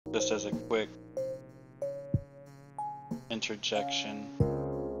Just as a quick interjection.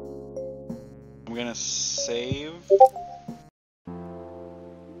 I'm gonna save.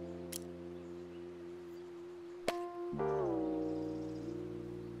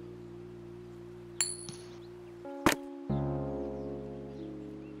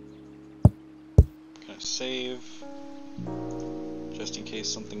 Save, just in case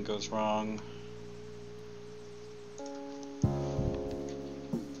something goes wrong.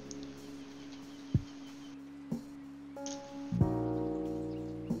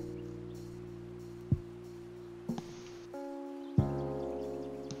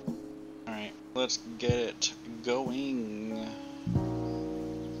 Alright, let's get it going.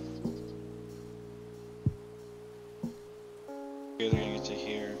 Okay, they're gonna get to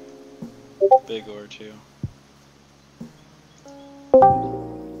here. Big or two.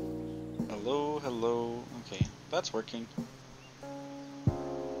 Hello, hello. Okay, that's working.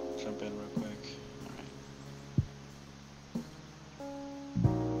 Jump in real quick. Alright.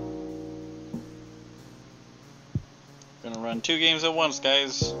 Gonna run 2 games at once,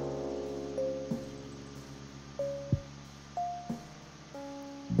 guys.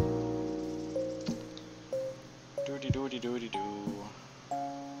 Doody-doody-doody-doo.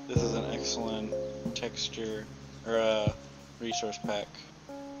 This is an excellent texture, or resource pack.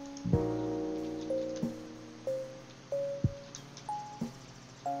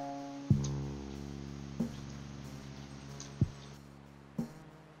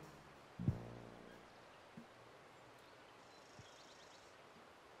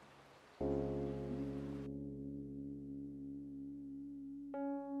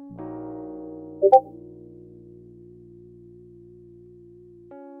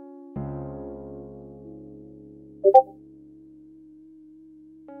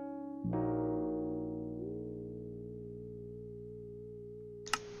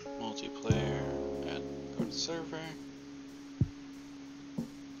 Multiplayer, go to server.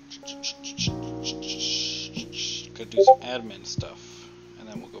 Go do some admin stuff, and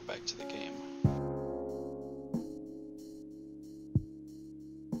then we'll go back to the game.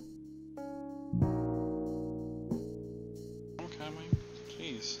 I'm coming,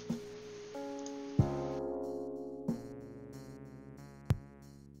 jeez.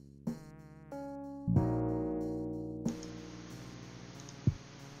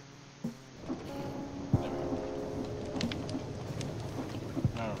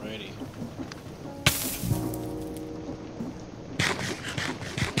 Alrighty.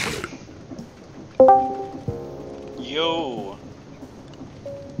 Yo!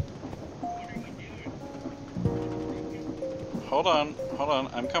 Hold on,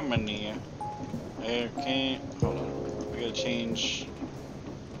 I'm coming to you. I can't, hold on. I gotta change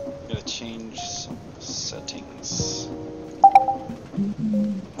some settings.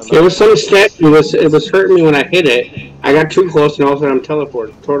 Hello? It was some stat. It was hurting me when I hit it. I got too close, and all of a sudden I'm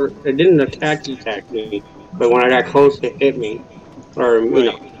teleported. It didn't attack me, but when I got close, it hit me, or you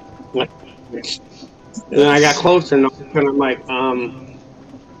know, like, and then I got closer, and kind of like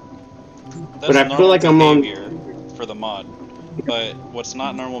That's but I feel like I'm on for the mod. But what's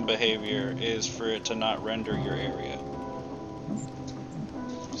not normal behavior is for it to not render your area.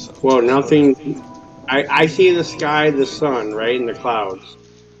 So, well, nothing. I see the sky, the sun, right, and the clouds.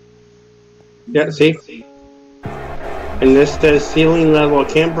 Yeah, see? And this says ceiling level. I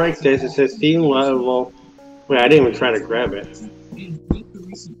can't break this. It says ceiling level. Wait, I didn't even try to grab it.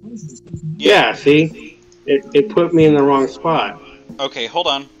 Yeah, see? It put me in the wrong spot. Okay, hold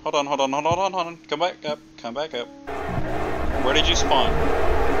on. Come back up. Where did you spawn?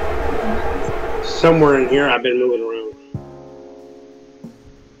 Somewhere in here. I've been moving around.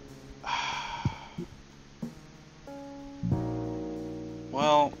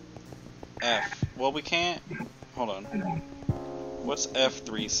 Well, F. Well, we can't. Hold on. What's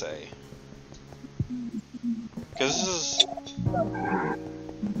F3 say? Because this is.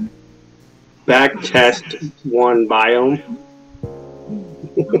 Back test 1 biome.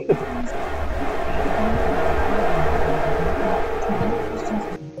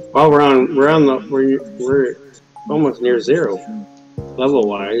 Well, we're almost near 0 level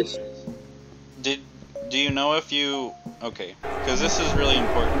wise. Do you know if you, okay, because this is really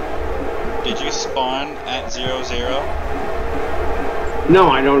important. Did you spawn at 0, 0? No,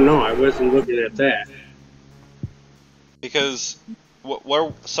 I don't know. I wasn't looking at that. Because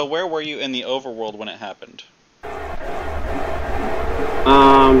where were you in the overworld when it happened?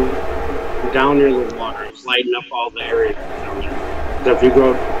 Down near the water. It's lighting up all the areas down there. So if you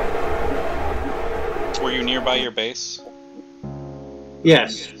go... Were you nearby your base?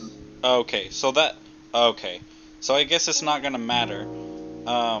 Yes. Okay, so I guess it's not gonna matter.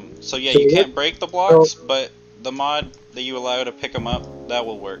 So yeah, So you what- can't break the blocks, but the mod that you allow to pick them up, that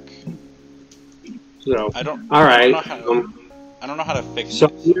will work. So, I don't alright. know I don't know how to fix So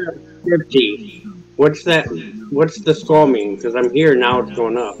it. you're at 50. What's that? What's the skull mean? Because I'm here now, it's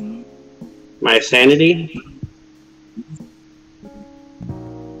going up. My sanity?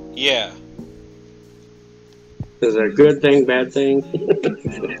 Yeah. Is it a good thing, bad thing?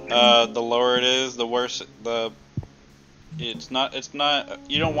 The lower it is, the worse the. It's not.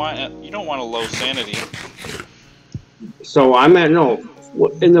 You don't want. You don't want a low sanity. So I'm at, no.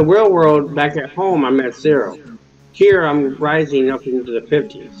 In the real world, back at home, I'm at 0. Here, I'm rising up into the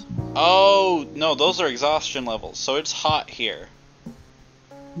 50s. Oh no, those are exhaustion levels. So it's hot here.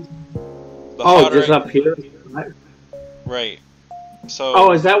 The Oh, hotter just up here? right. So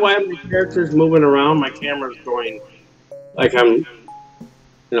Oh, is that why my character's moving around? My camera's going like I'm,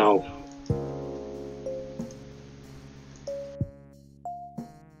 no.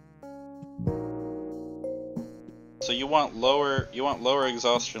 so you want lower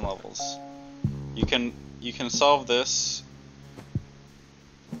exhaustion levels. You can solve this.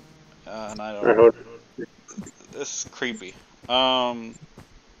 And I don't. This is creepy. You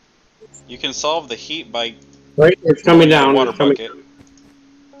can solve the heat by Right, it's coming down. water bucket.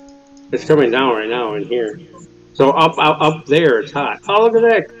 It's coming down right now in here. So up there, it's hot. Oh, look at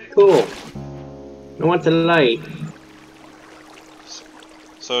that! Cool. I want the light.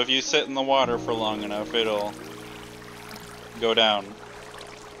 So if you sit in the water for long enough, it'll go down.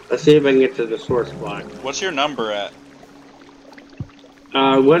 Let's see if I can get to the source block. What's your number at?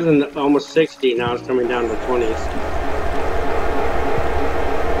 It wasn't almost 60. Now it's coming down to 20s.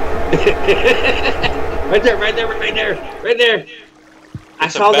 Right there, right there, right there, right there. I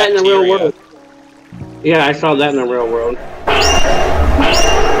saw that in the real world. Yeah, I saw that in the real world.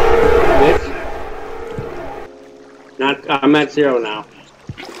 Not, I'm at 0 now.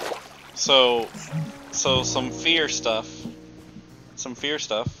 So some fear stuff.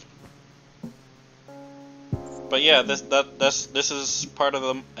 But yeah, this is part of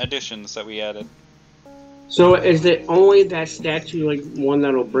the additions that we added. So is it only that statue, like one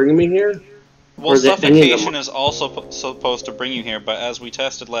that'll bring me here? Well, suffocation is also supposed to bring you here, but as we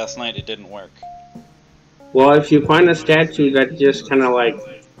tested last night, it didn't work. Well, if you find a statue that just kind of like,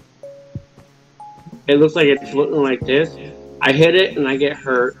 it looks like it's looking like this, I hit it and I get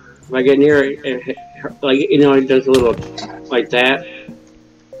hurt. If I get near it, like, you know, it does a little like that.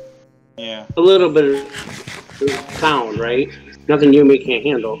 Yeah. A little bit of sound, right? Nothing you and me can't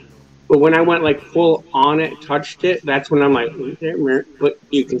handle. But when I went like full on it, touched it, that's when I'm like, but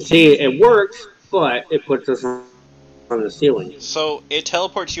you can see it works, but it puts us on the ceiling. So it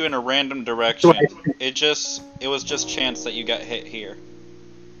teleports you in a random direction. It was just chance that you got hit here.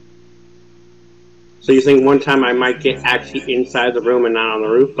 So you think one time I might get actually inside the room and not on the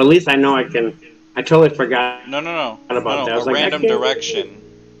roof? But at least I know I can. I totally forgot. No. About that. I was a like, random direction.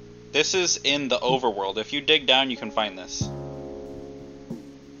 This is in the overworld. If you dig down, you can find this.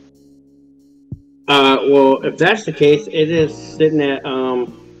 Well, if that's the case, it is sitting at,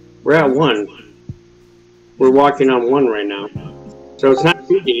 we're at 1. We're walking on 1 right now. So it's not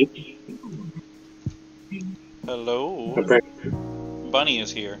too deep. Hello? Okay. Bunny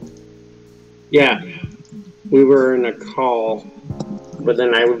is here. Yeah. We were in a call, but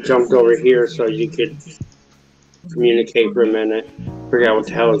then I jumped over here so you could communicate for a minute. Figure out what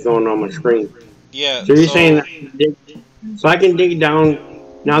the hell is going on my screen. Yeah, so you're saying so I can dig down.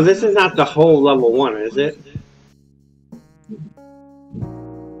 Now this is not the whole level 1, is it?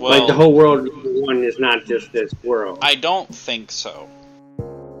 Well, like the whole world 1 is not just this world. I don't think so.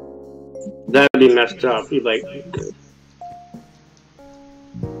 That'd be messed up. You'd like.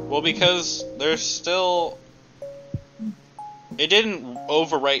 Well, because there's still. It didn't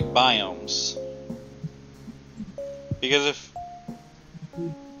overwrite biomes. Because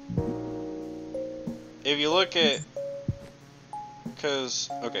if you look at.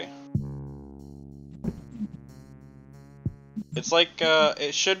 Okay. It's like,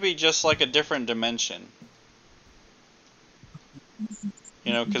 it should be just like a different dimension.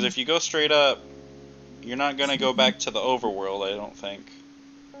 You know, because if you go straight up, you're not gonna go back to the overworld, I don't think.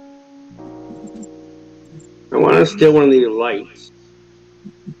 I want to steal one of these lights.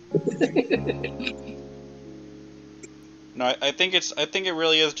 No, I think it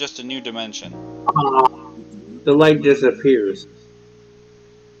really is just a new dimension. The light disappears.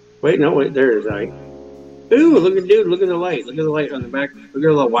 Wait, no, wait, there is light. Ooh, look at the light. Look at the light on the back. Look at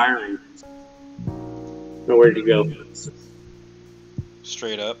all the wiring. Now, where'd you go?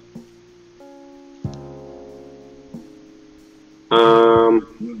 Straight up.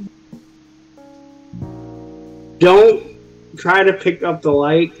 Don't try to pick up the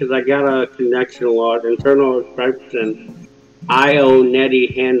light because I got a connection log, internal expression, IO netty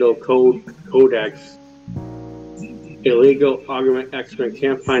handle code codex, illegal augment expert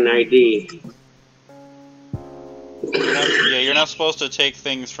can't find ID. You're not supposed to take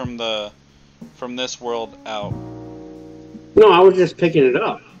things from this world out. No, I was just picking it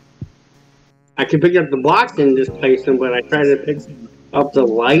up. I can pick up the blocks and just place them, but I tried to pick up the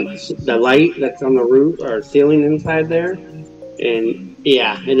light that's on the roof or ceiling inside there, and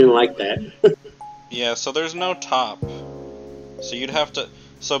yeah, I didn't like that. Yeah, so there's no top. So you'd have to.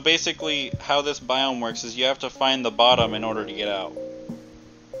 So basically, how this biome works is you have to find the bottom in order to get out,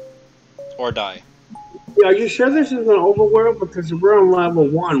 or die. Yeah, are you sure this is an overworld? Because if we're on level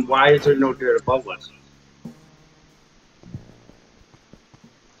 1, why is there no dirt above us?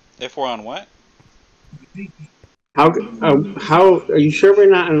 If we're on what? How are you sure we're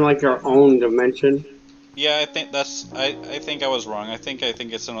not in like our own dimension? Yeah, I think that's. I think I was wrong. I think it's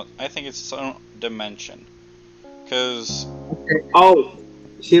its own dimension. Cause. Okay. Oh,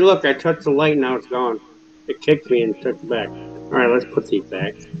 see, look, I touched the light, now it's gone. It kicked me and took it back. All right, let's put these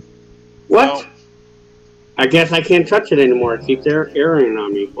back. What? No. I guess I can't touch it anymore. It keeps erring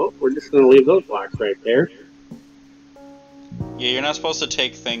on me. Well, we're just gonna leave those blocks right there. Yeah, you're not supposed to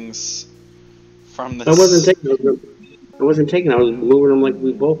take things from this. I wasn't taking. I was moving them like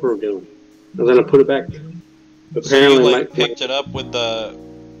we both were doing. I was gonna put it back. Apparently, so you like picked it up with the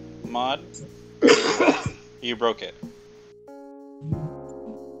mod, or you broke it?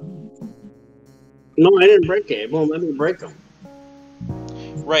 No, I didn't break it. It won't let me break them.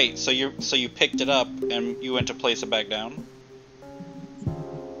 Right. So you picked it up and you went to place it back down.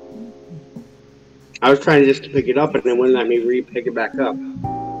 I was trying just to pick it up, and it wouldn't let me re-pick it back up.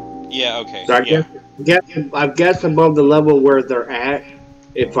 Yeah. Okay. So I guess above the level where they're at,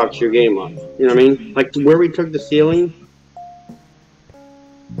 it fucks your game up. You know what I mean? Like where we took the ceiling.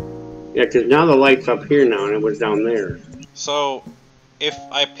 Yeah, because now the light's up here now, and it was down there. So, if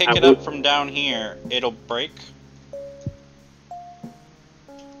I pick it up from down here, it'll break?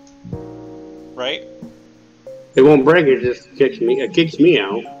 Right? It won't break, it just kicks me. It kicks me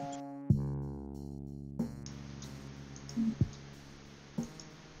out.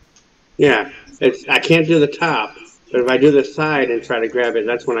 Yeah, I can't do the top, but if I do the side and try to grab it,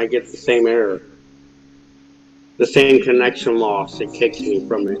 that's when I get the same error. The same connection loss, it kicks me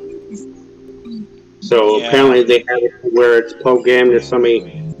from it. So yeah. Apparently they have it where it's programmed if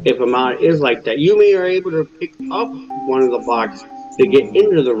somebody, if a mod is like that, you may are able to pick up one of the blocks to get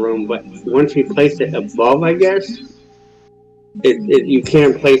into the room, but once you place it above, I guess, you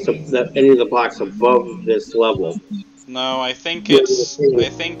can't place any of the blocks above this level. No, I think it's just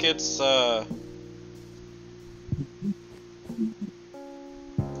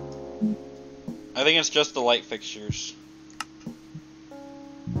the light fixtures.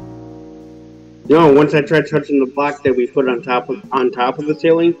 No, once I tried touching the block that we put on top of the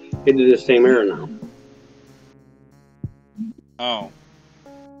ceiling, it did the same error now. Oh.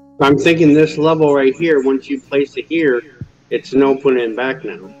 I'm thinking this level right here, once you place it here, it's no putting it back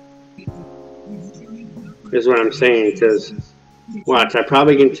now. Is what I'm saying, because watch, I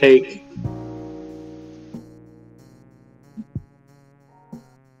probably can take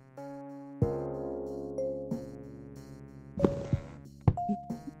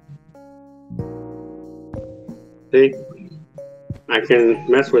see, I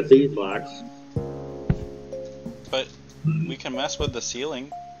can mess with these blocks. But we can mess with the ceiling.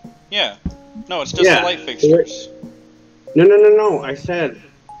 Yeah. No, it's just the light fixtures. No. I said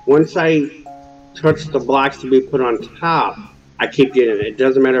once I touch the blocks to be put on top, I keep getting it. It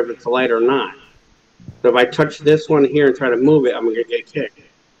doesn't matter if it's light or not. So if I touch this one here and try to move it, I'm gonna get kicked.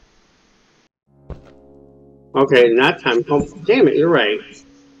 Okay, that time. Oh, damn it, you're right.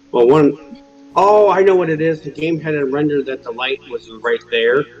 Well, oh, I know what it is. The game had it rendered that the light was right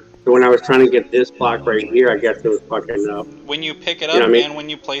there. So when I was trying to get this block right here, I guess it was fucking up. When you pick it up and when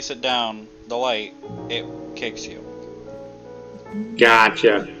you place it down, the light, it kicks you.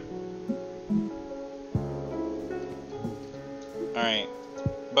 Gotcha. Alright.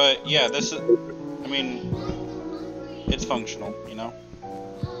 But yeah, this is, I mean, it's functional, you know?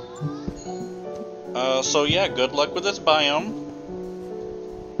 So yeah, good luck with this biome.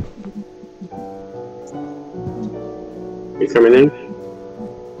 You coming in?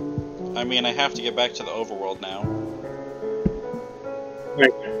 I mean, I have to get back to the overworld now.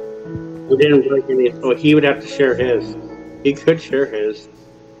 Right. We didn't break any. Oh, he would have to share his. He could share his.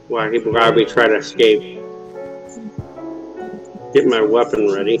 While he would probably try to escape. Get my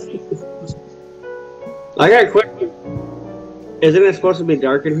weapon ready. I got a question. Isn't it supposed to be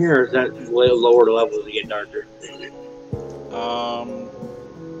dark in here, or is that lower levels to get darker?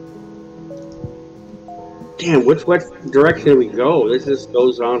 Damn, which direction do we go? This just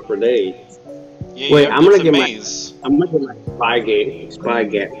goes on for days. Yeah, Wait, it's a maze. I'm gonna get my spy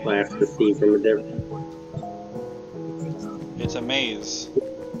gate glass to see from a different. It's a maze.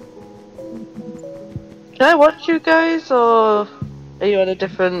 Can I watch you guys, or are you on a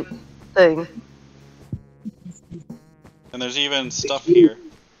different thing? And there's even stuff here.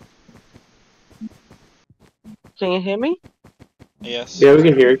 Can you hear me? Yes. Yeah, we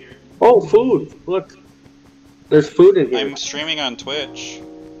can hear you. Oh, food! Look, there's food in here. I'm streaming on Twitch.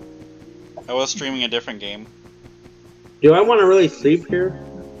 I was streaming a different game. Do I want to really sleep here?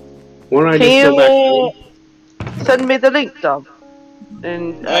 Why don't I just Can go back home? you send me the link, Dom?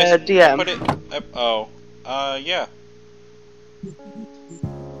 In DM. Put it. Yeah.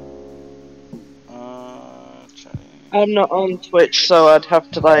 Chatting. I'm not on Twitch, so I'd have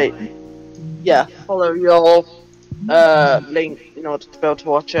to follow your link in order to be able to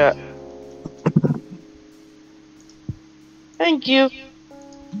watch it. Thank you.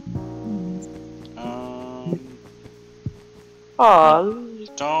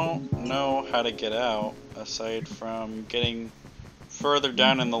 Don't know how to get out aside from getting further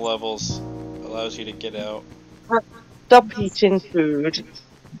down in the levels allows you to get out. Stop eating food.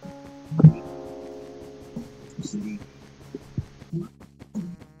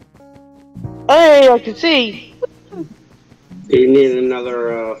 Hey, I can see. Do you need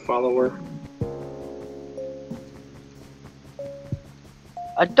another follower?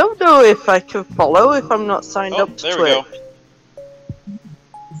 I don't know if I can follow if I'm not signed up to there Twitch. we go.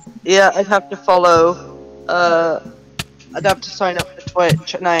 Yeah, I'd have to follow. I'd have to sign up for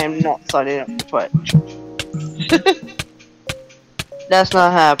Twitch, and I am not signing up for Twitch. That's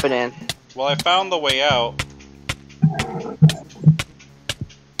not happening. Well, I found the way out.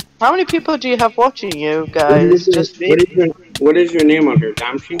 How many people do you have watching you guys? Just me? What is your name on here?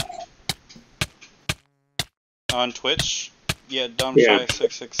 Damshi? On Twitch? Yeah, Yeah.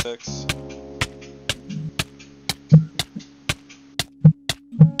 Dumbshy666.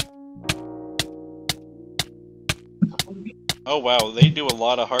 Oh wow, they do a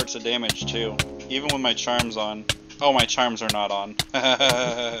lot of hearts of damage too. Even with my charms on. Oh, my charms are not on.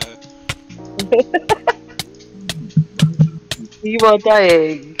 You are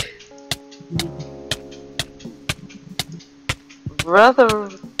dying. Rather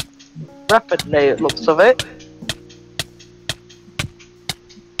rapidly, it looks of it.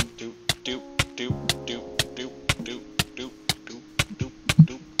 Doop, doop, doop, doop, doop, doop, doop, doop, doop,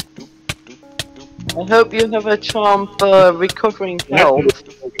 doop, doop, doop, doop. I hope you have a charm for recovering health.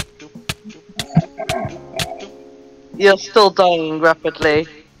 You're still dying rapidly.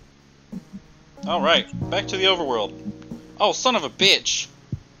 Alright, back to the overworld. Oh, son of a bitch!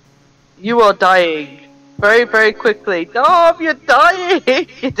 You are dying. Very, very quickly. No, you're dying!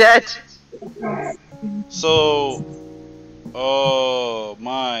 You're dead. So... Oh,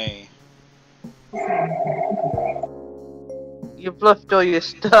 my... You've left all your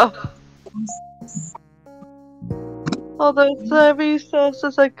stuff. All those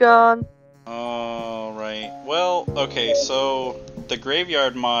resources are gone. Alright. Well, okay, so... The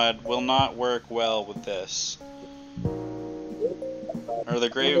graveyard mod will not work well with this. Or the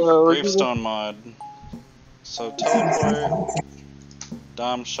gravestone mod. So teleport,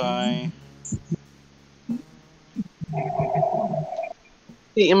 Domshy.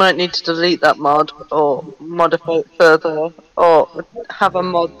 You might need to delete that mod or modify it further, or have a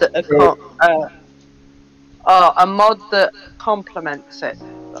mod that a mod that complements it.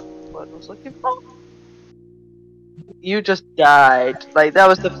 That's what I was looking for. You just died. Like, that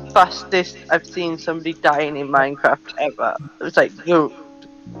was the fastest I've seen somebody dying in Minecraft ever. It was like, no.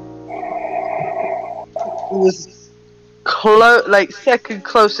 It was like second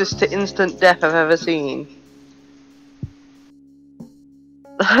closest to instant death I've ever seen.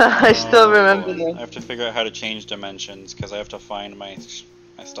 I still remember that. I have to figure out how to change dimensions because I have to find my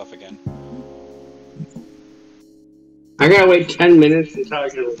stuff again. I gotta wait 10 minutes until I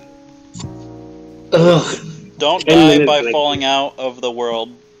can. Ugh. Don't die by falling out of the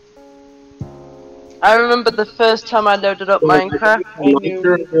world. I remember the first time I loaded up Minecraft. I knew.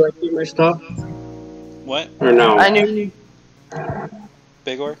 Do I keep my stuff? What? Or no? I knew.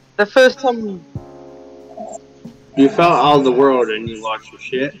 Bigor? The first time. You fell out of the world and you lost your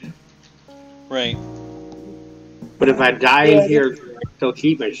shit. Right. But if I die in here, I still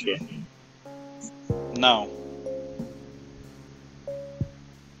keep my shit. No.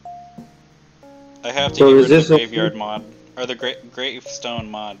 I have to So get is rid of the this graveyard mod. Or the gravestone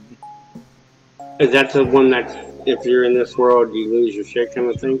mod. Is that the one that's, if you're in this world, you lose your shit kind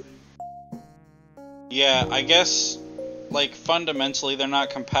of thing? Yeah, I guess like, fundamentally, they're not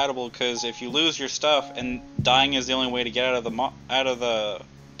compatible, because if you lose your stuff and dying is the only way to get out of the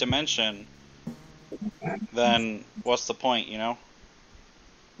dimension, then what's the point, you know?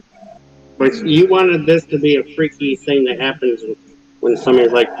 But you wanted this to be a freaky thing that happens when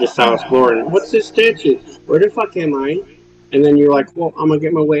somebody's like just out exploring. What's this statue? Where the fuck am I? And then you're like, well, I'm gonna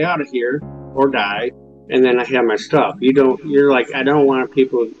get my way out of here or die, and then I have my stuff. You don't. You're like, I don't want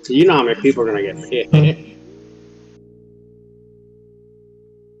people. So you know how many people are gonna get pissed.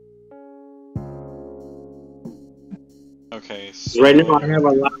 Okay, so... Right now, I have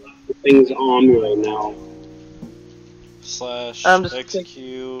a lot of things on me right now. Slash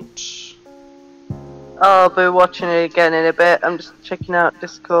execute. I'll be watching it again in a bit. I'm just checking out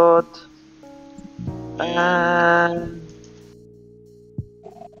Discord.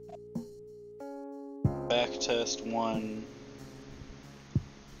 Backtest 1.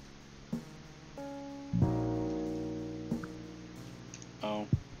 Oh,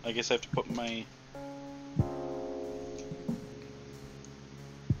 I guess I have to put my...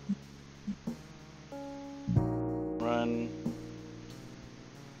 Run.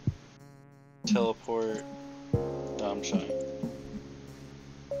 Teleport. Dom Shine.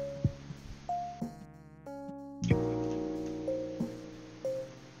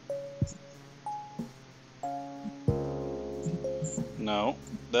 No,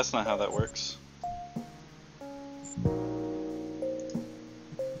 that's not how that works.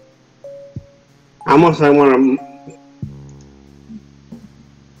 Almost I want to...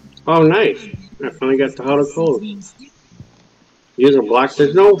 Oh, nice. I finally got the how to close. Use a block.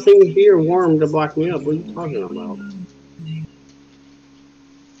 There's no thing here warm to block me up. What are you talking about?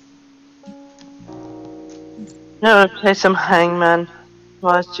 No, play some Hangman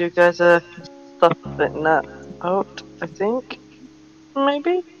whilst you guys are stuffing that out, I think.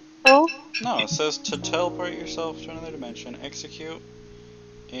 Maybe? Oh? No, it says to teleport yourself to another dimension, execute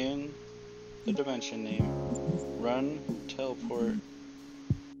in the dimension name, run, teleport,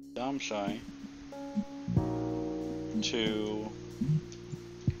 Domshai to...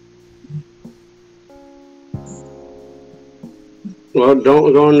 Well,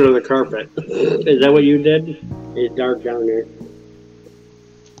 don't go under the carpet. Is that what you did? It's dark down there.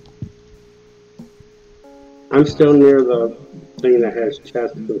 I'm still near the thing that has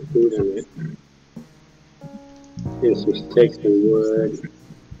chests with food in it. And some sticks and wood,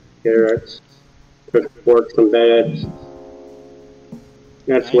 carrots, cooked pork, some beds.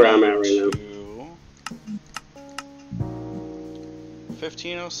 That's where I'm at right now.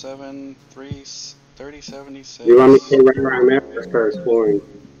 1507, 3076. You want me to stay right where I'm at or start exploring?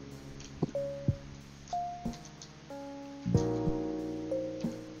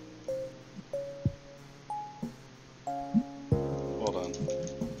 Hold on.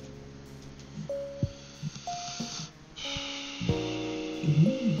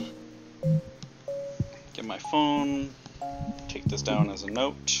 Get my phone. Take this down as a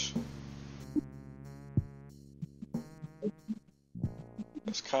note.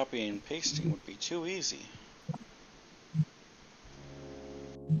 Because copying and pasting would be too easy.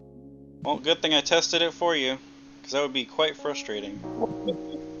 Well, good thing I tested it for you, because that would be quite frustrating.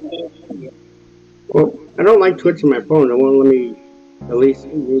 Well, I don't like Twitch on my phone. It won't let me at least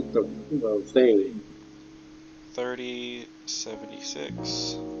use the thing.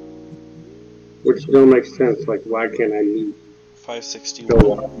 3076. Which don't make sense. Like, why can't I leave?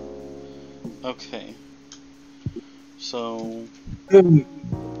 561. Okay. So...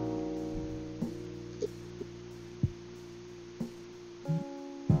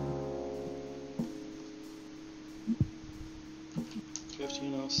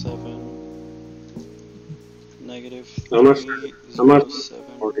 Negative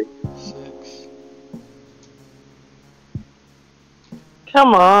 3.076.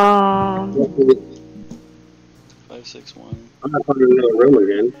 Come on. 561. I'm not finding another room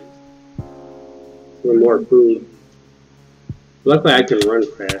again. For more food. Luckily, I can run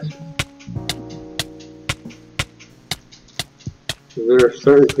fast. Is there a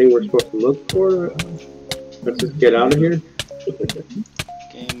certain thing we're supposed to look for? Let's just get out of here.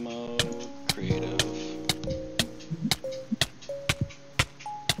 Game mode, creative.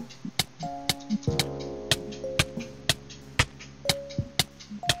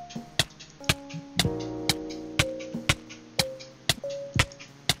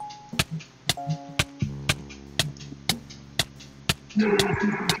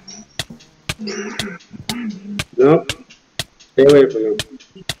 Nope. Stay away from them.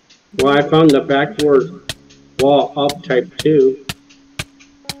 Well, I found the backward wall up type 2.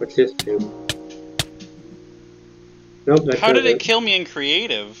 What's this do? Nope, that's How did not it kill me in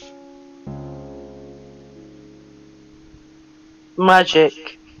creative?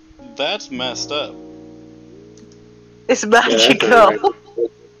 Magic. That's messed up. It's Yeah, that's magical. not right.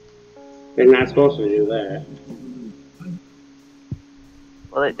 They're not supposed to do that.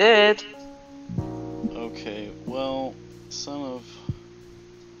 Well, it did. Okay, well, son of...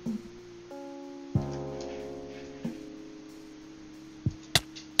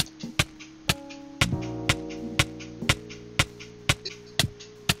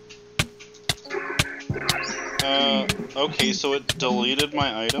 Okay, so it deleted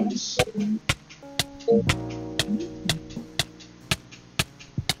my items?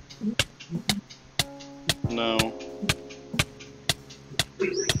 No.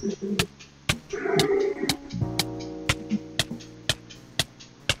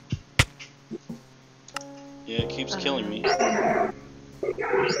 Yeah, it keeps killing me. Man,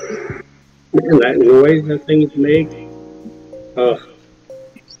 that noise that things make. Ugh.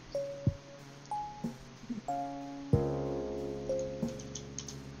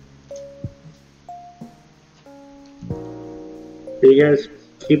 Can you guys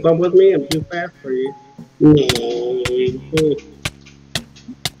keep up with me? I'm too fast for you.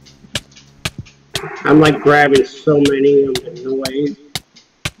 I'm like grabbing so many of the noise.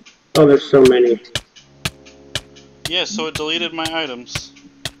 Oh, there's so many. Yeah, so it deleted my items.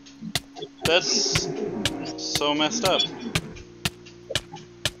 That's so messed up.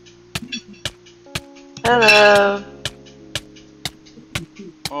 Hello.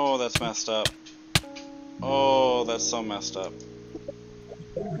 Oh, that's messed up. Oh, that's so messed up.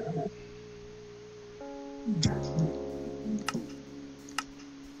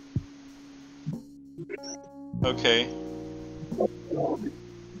 Okay.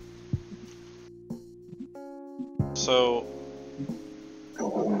 So,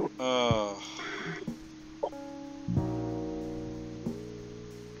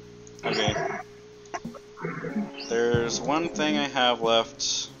 okay. There's one thing I have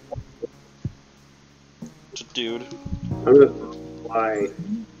left to do. I'm just fly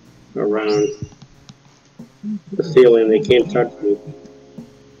around the ceiling. They can't touch me.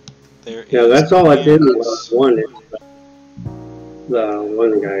 There Yeah, is that's all I did ants. was one. The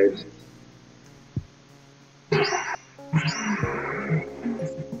one guys.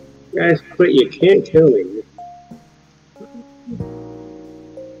 Guys, quit! You can't kill me.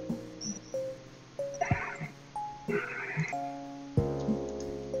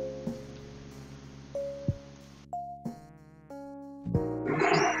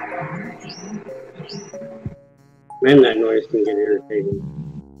 Man, that noise can get irritating.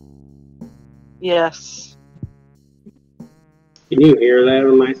 Yes. Can you hear that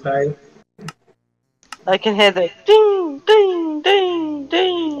on my side? I can hear the ding, ding, ding,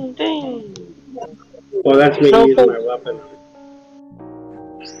 ding, ding. Well, that's me So using my weapon.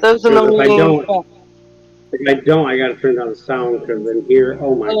 those are Because if I annoying. don't, I gotta turn down the sound because then here,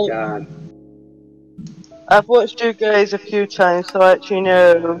 oh my god. I've watched you guys a few times, so I actually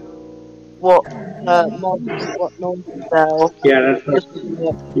know what noise now. Yeah, that's Just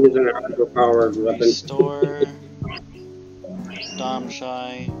using an overpowered weapon. Restore. Dom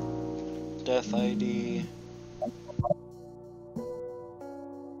Shy. Death ID.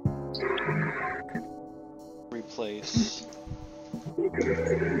 Replace.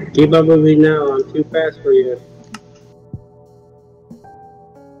 Keep up with me now, I'm too fast for you.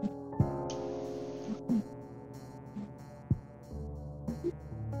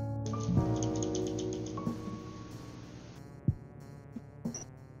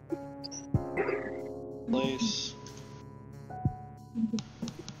 Place.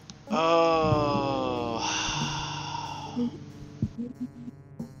 Oh.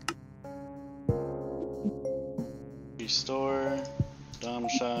 Restore. Dom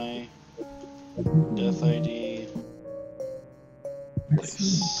Shy. Death ID.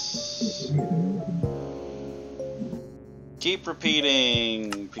 Place. Keep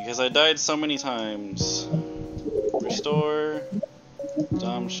repeating because I died so many times. Restore.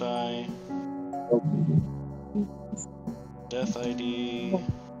 Dom Shy. Death ID.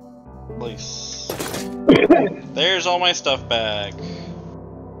 Place. There's all my stuff back.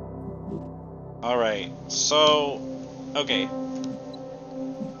 Alright, so... Okay.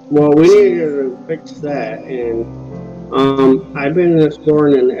 Well, we need to fix that, and I've been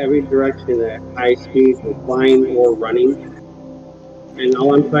exploring in every direction at high speed for flying or running, and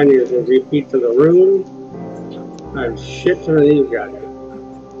all I'm finding is a repeat to the room. I've shit ton of these guys.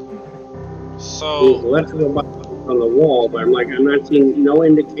 There's So... less of a box on the wall, but I'm not seeing no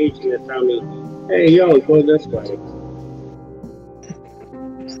indication to tell me, hey, yo, go this way.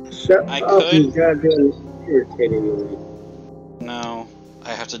 Shut up, you goddamn irritating me. No, I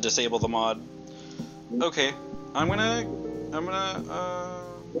have to disable the mod. Okay, I'm gonna I'm gonna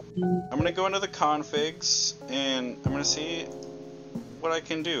go into the configs and I'm gonna see what I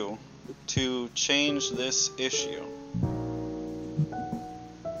can do to change this issue.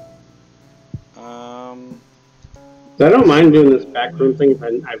 I don't mind doing this backroom thing.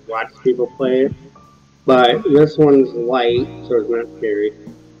 I've watched people play it, but this one's light, so it's not scary.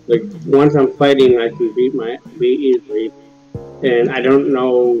 Like once I'm fighting, I can beat easily, and I don't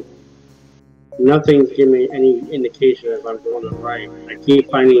know. Nothing's giving me any indication if I'm doing it right. I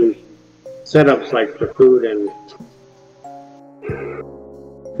keep finding setups like for food and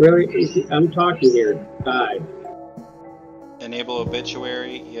really, I'm talking here. Die. Enable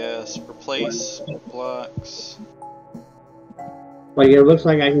obituary, yes. Replace blocks. Like it looks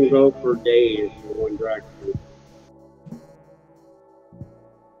like I can go for days in one direction.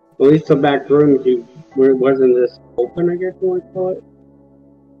 At least the back rooms, wasn't this open? I guess you want to call it.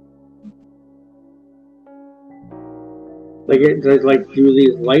 Like it does. Like, do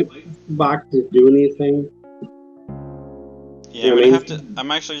these light boxes do anything? Yeah,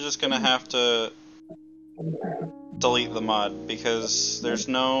 I'm actually just gonna have to delete the mod because there's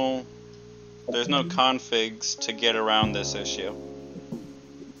no configs to get around this issue.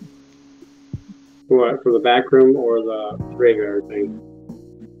 What, for the back room or the graveyard thing?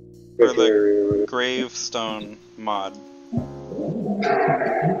 For the gravestone mod.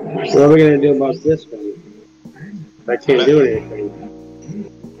 What are we gonna do about this one? I can't do anything.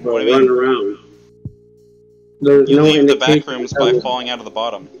 So What do you run mean? around. There's You no leave the indication back rooms by falling out of the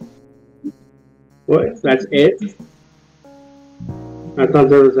bottom. What? That's it? I thought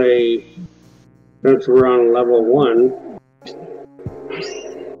there was a. Since we're on level 1.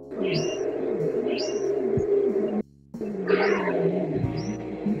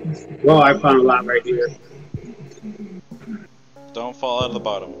 Well, I found a lot right here. Don't fall out of the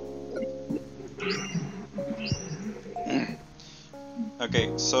bottom.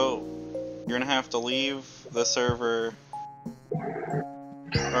 Okay, so you're gonna have to leave the server.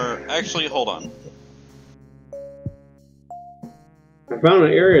 Or actually, hold on. I found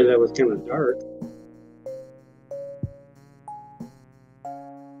an area that was kind of dark.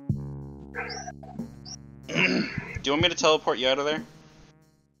 Do you want me to teleport you out of there?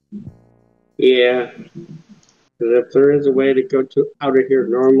 Yeah. Because if there is a way to go out of here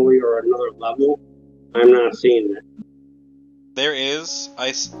normally or another level, I'm not seeing it. There is.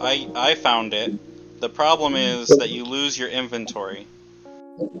 I found it. The problem is that you lose your inventory.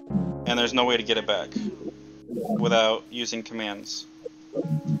 And there's no way to get it back without using commands.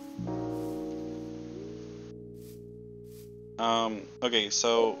 Okay,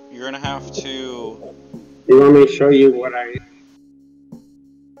 so you're gonna have to... You want me to show you what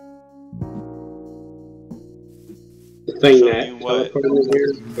the thing Show that you what? teleported me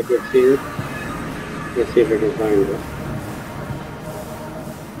here? If it's here. Let's see if I can find it.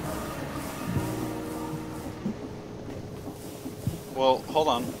 Well, hold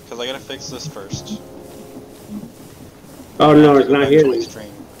on, because I gotta fix this first. Oh no, it's not here.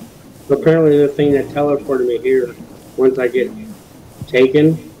 Stream. Apparently the thing that teleported me here, once I get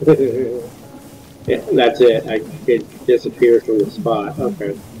taken, yeah, that's it. It disappears from the spot.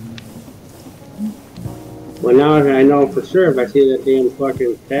 Okay. Well, now I know for sure if I see that damn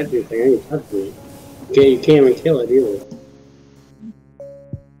fucking statue thing, I ain't touching it. You can't even kill it either.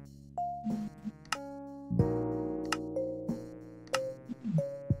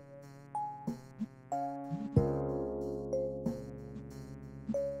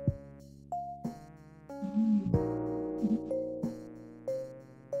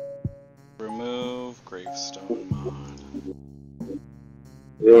 Remove gravestone mod.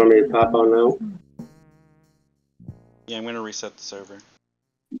 You want me to pop on now? Yeah, I'm gonna reset the server.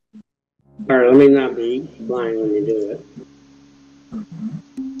 Alright, let me not be blind when you do it.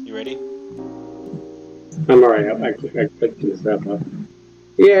 You ready? I'm alright, I picked this up.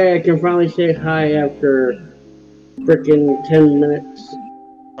 Yeah, I can finally say hi after frickin' 10 minutes.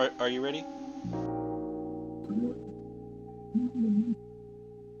 Are you ready?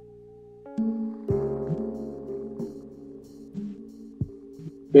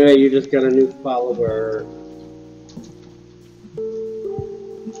 Yeah, you just got a new follower.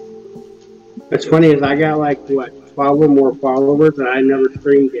 What's funny is I got like, what, 12 or more followers and I never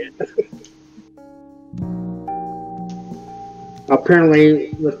streamed it.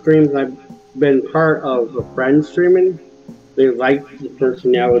 Apparently, the streams I've been part of, the friends streaming, they like the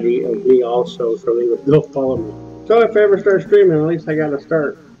personality of me also, so they would go follow me. So if I ever start streaming, at least I gotta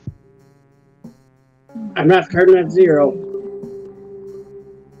start. I'm not starting at 0.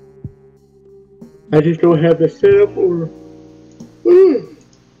 I just don't have the setup or...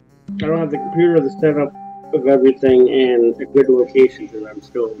 I don't have the computer or the setup of everything in a good location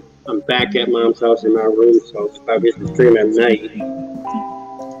because I'm back at mom's house in my room, so if I was to stream at night,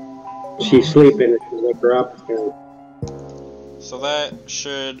 she's sleeping. If you wake her up, it's gonna... So that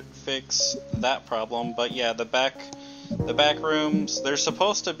should fix that problem. But yeah, the back rooms, there's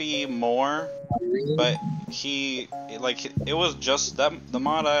supposed to be more, but it was just that the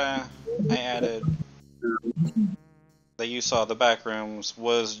mod I added that you saw, the back rooms,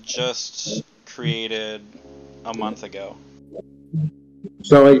 was just created a month ago.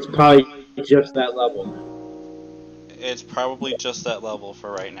 So it's probably just that level. It's probably just that level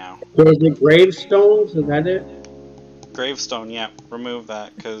for right now. So is it gravestones? Is that it? Gravestone, yeah, remove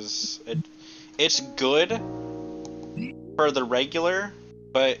that, because it's good for the regular,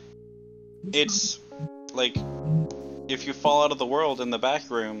 but it's like if you fall out of the world in the back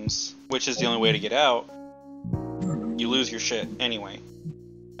rooms, which is the only way to get out, you lose your shit anyway,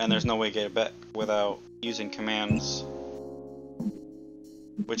 and there's no way to get it back without using commands,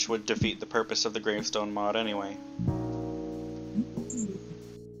 which would defeat the purpose of the gravestone mod anyway.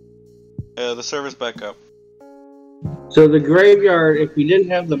 The server's back up. So the graveyard, if we didn't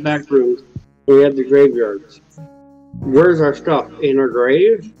have the back rooms, we had the graveyards. Where's our stuff? In our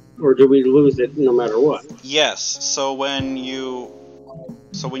grave? Or do we lose it no matter what? Yes, so when you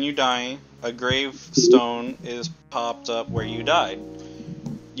die, a gravestone is popped up where you died.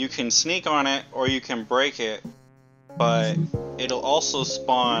 You can sneak on it or you can break it, but it'll also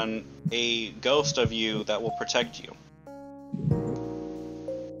spawn a ghost of you that will protect you.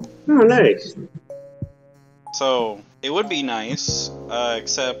 Oh, nice. So, it would be nice,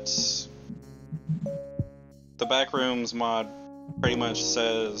 except the Backrooms mod pretty much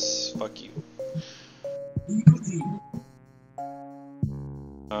says, fuck you.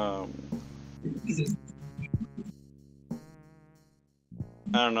 I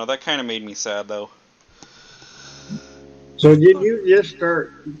don't know, that kind of made me sad though. So did you just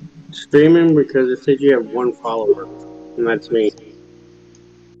start streaming because it said you have one follower, and that's me?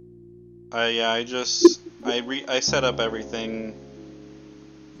 Yeah, I set up everything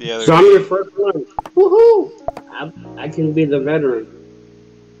the other So day. I'm your first one. Woohoo! I can be the veteran.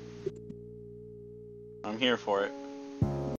 I'm here for it.